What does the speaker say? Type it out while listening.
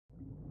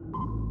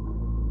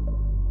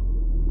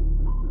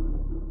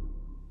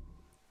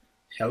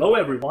Hello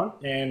everyone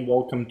and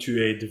welcome to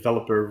a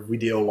developer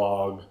video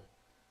log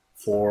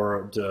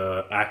for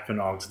the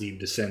Aquanox Deep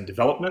Descent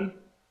development.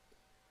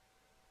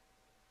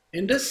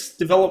 In this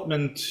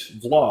development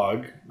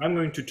vlog, I'm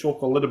going to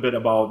talk a little bit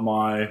about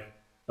my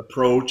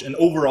approach and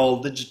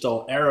overall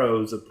Digital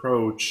Arrow's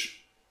approach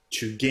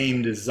to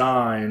game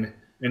design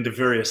and the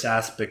various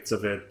aspects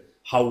of it,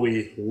 how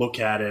we look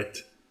at it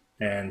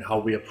and how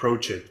we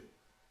approach it.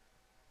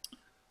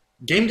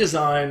 Game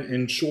design,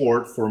 in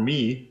short, for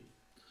me,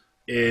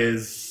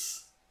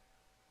 is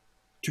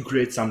to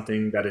create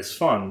something that is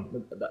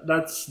fun.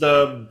 That's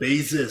the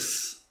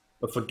basis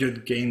of a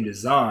good game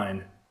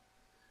design.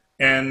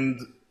 And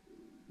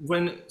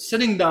when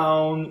sitting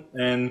down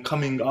and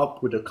coming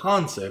up with a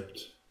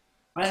concept,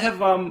 I have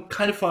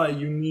kind of a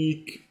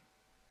unique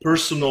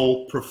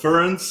personal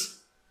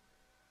preference,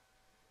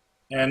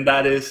 and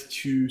that is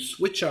to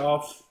switch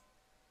off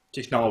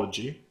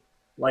technology.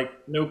 Like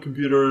no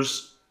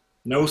computers,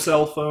 no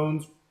cell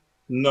phones,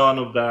 none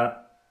of that.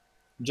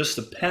 Just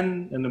a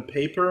pen and a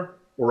paper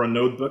or a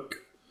notebook,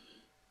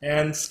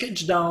 and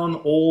sketch down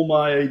all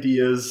my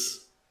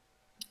ideas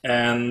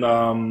and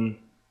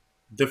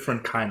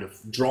different kind of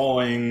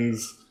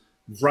drawings,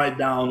 write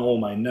down all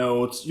my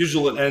notes.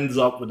 Usually it ends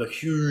up with a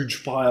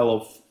huge pile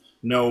of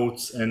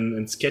notes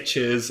and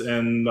sketches,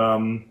 and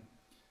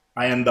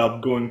I end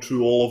up going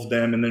through all of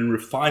them and then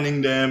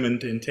refining them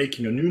and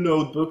taking a new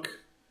notebook.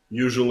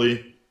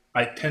 Usually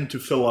I tend to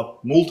fill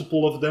up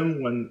multiple of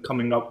them when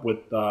coming up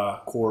with the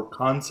core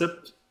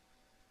concept.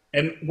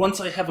 And once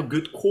I have a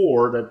good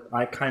core that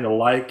I kind of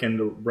like and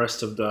the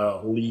rest of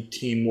the lead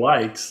team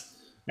likes,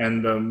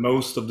 and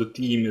most of the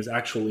team is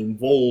actually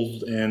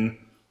involved in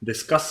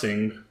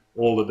discussing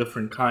all the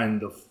different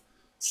kind of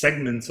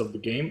segments of the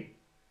game,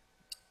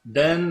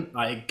 then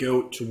I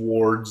go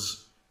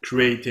towards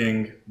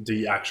creating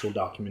the actual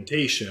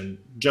documentation,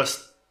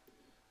 just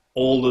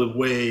all the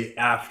way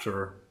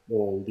after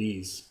all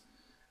these.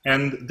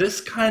 And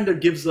this kind of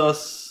gives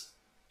us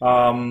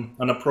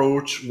an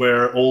approach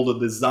where all the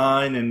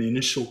design and the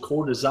initial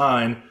core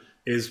design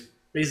is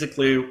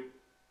basically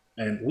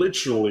and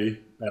literally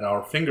at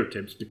our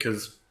fingertips,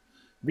 because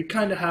we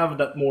kind of have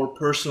that more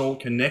personal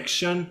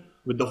connection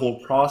with the whole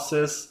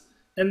process.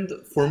 And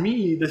for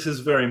me, this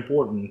is very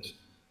important.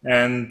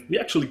 And we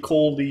actually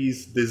call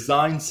these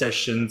design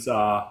sessions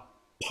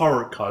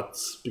power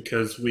cuts,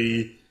 because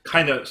we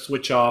kind of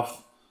switch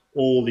off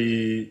all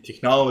the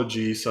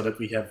technology so that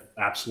we have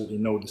absolutely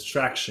no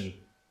distraction.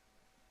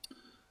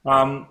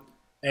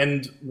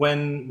 And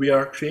when we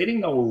are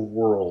creating our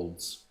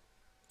worlds,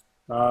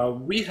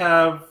 we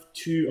have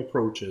two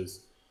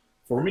approaches.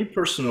 For me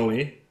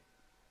personally,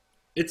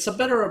 it's a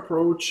better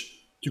approach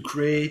to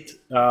create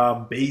a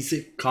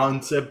basic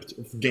concept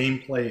of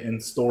gameplay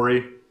and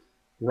story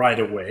right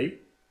away.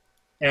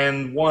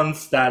 And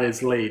once that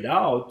is laid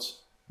out,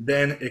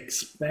 then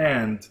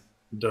expand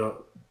the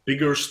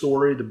bigger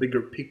story, the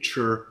bigger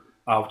picture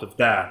out of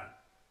that.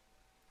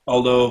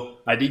 Although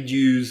I did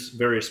use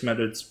various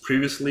methods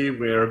previously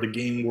where the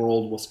game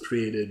world was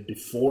created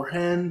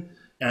beforehand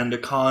and the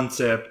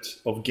concept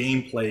of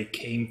gameplay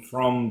came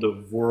from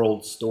the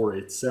world story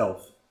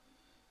itself.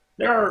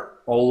 There are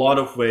a lot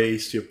of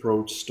ways to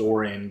approach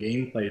story and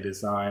gameplay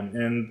design,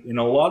 and in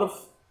a lot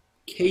of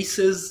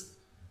cases,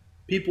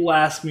 people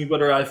ask me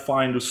whether I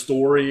find the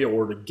story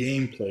or the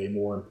gameplay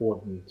more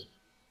important.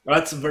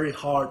 That's a very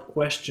hard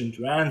question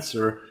to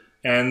answer,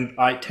 and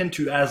I tend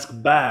to ask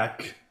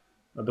back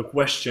the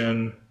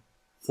question,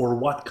 for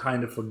what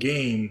kind of a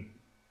game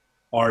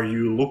are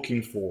you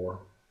looking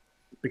for?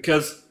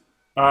 Because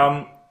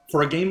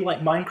for a game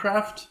like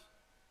Minecraft,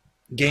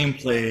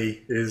 gameplay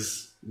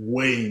is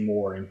way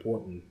more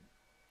important.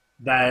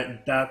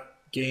 That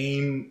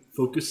game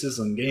focuses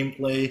on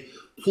gameplay,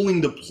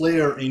 pulling the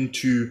player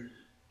into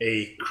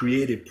a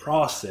creative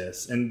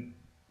process, and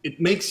it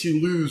makes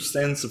you lose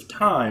sense of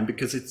time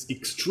because it's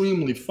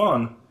extremely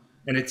fun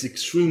and it's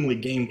extremely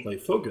gameplay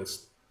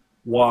focused.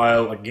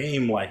 While a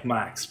game like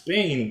Max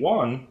Payne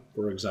 1,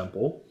 for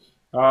example,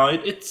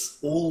 it's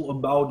all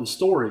about the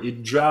story.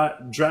 It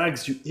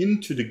drags you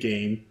into the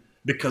game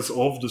because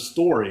of the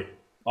story.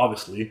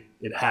 Obviously,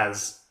 it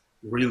has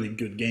really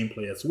good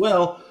gameplay as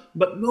well,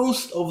 but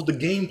most of the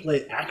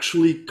gameplay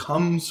actually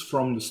comes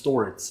from the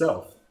story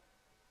itself.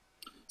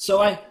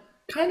 So I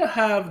kind of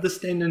have this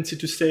tendency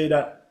to say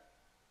that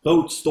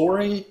both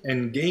story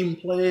and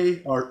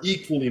gameplay are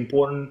equally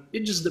important.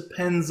 It just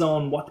depends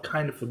on what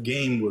kind of a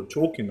game we're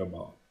talking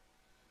about.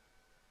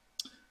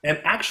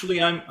 And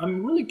actually,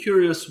 I'm really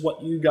curious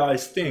what you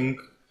guys think.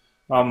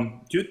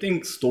 Do you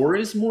think story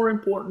is more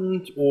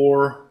important,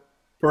 or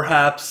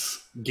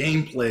perhaps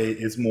gameplay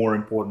is more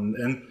important?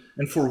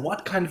 And for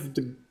what kind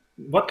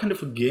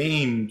of a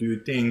game do you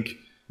think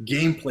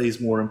gameplay is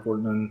more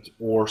important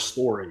or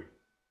story?